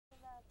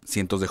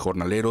Cientos de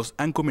jornaleros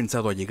han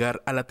comenzado a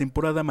llegar a la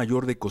temporada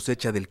mayor de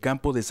cosecha del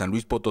campo de San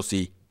Luis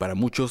Potosí. Para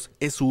muchos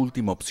es su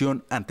última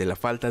opción ante la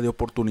falta de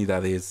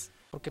oportunidades.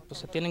 Porque pues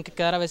se tienen que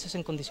quedar a veces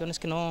en condiciones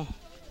que no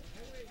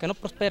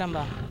prosperan,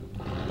 va.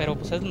 Pero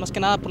pues es más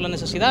que nada por la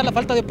necesidad, la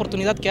falta de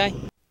oportunidad que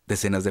hay.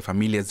 Decenas de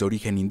familias de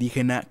origen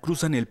indígena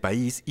cruzan el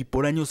país y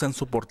por años han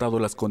soportado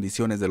las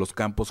condiciones de los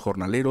campos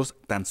jornaleros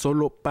tan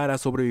solo para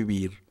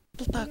sobrevivir.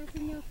 Pues para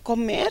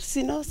comer,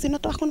 si no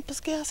trabaja uno, pues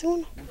 ¿qué hace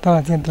uno?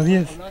 Estaba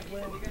 110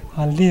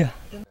 al día.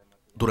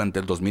 Durante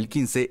el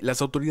 2015,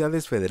 las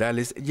autoridades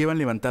federales llevan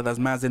levantadas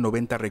más de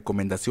 90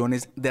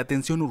 recomendaciones de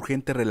atención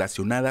urgente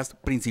relacionadas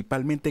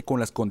principalmente con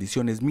las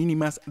condiciones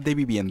mínimas de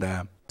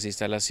vivienda. Las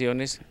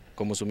instalaciones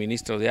como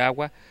suministro de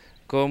agua,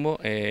 como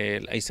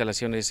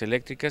instalaciones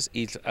eléctricas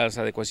y las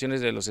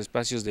adecuaciones de los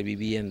espacios de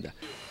vivienda.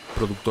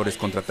 Productores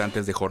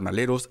contratantes de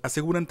jornaleros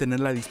aseguran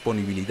tener la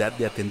disponibilidad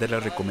de atender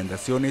las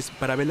recomendaciones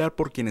para velar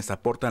por quienes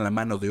aportan la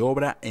mano de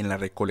obra en la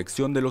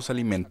recolección de los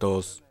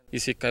alimentos. Y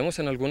si caemos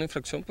en alguna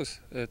infracción,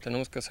 pues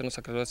tenemos que hacernos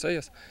acreedores a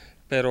ellas,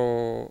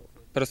 pero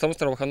estamos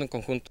trabajando en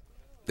conjunto.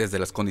 Desde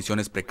las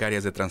condiciones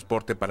precarias de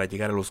transporte para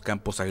llegar a los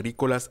campos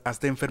agrícolas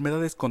hasta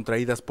enfermedades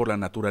contraídas por la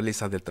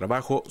naturaleza del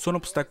trabajo son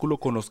obstáculos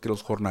con los que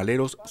los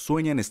jornaleros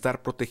sueñan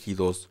estar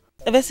protegidos.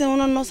 A veces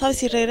uno no sabe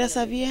si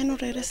regresa bien o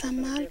regresa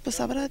mal, pues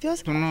sabrá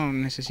Dios. Uno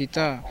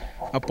necesita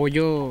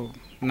apoyo,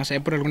 no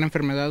sé, por alguna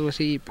enfermedad o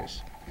así,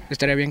 pues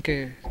estaría bien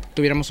que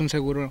tuviéramos un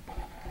seguro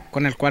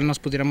con el cual nos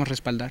pudiéramos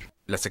respaldar.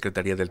 La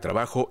Secretaría del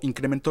Trabajo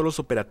incrementó los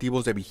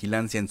operativos de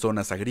vigilancia en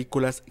zonas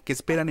agrícolas que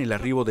esperan el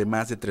arribo de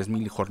más de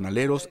 3,000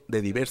 jornaleros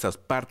de diversas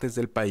partes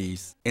del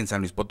país. En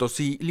San Luis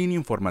Potosí, línea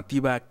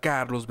informativa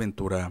Carlos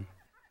Ventura.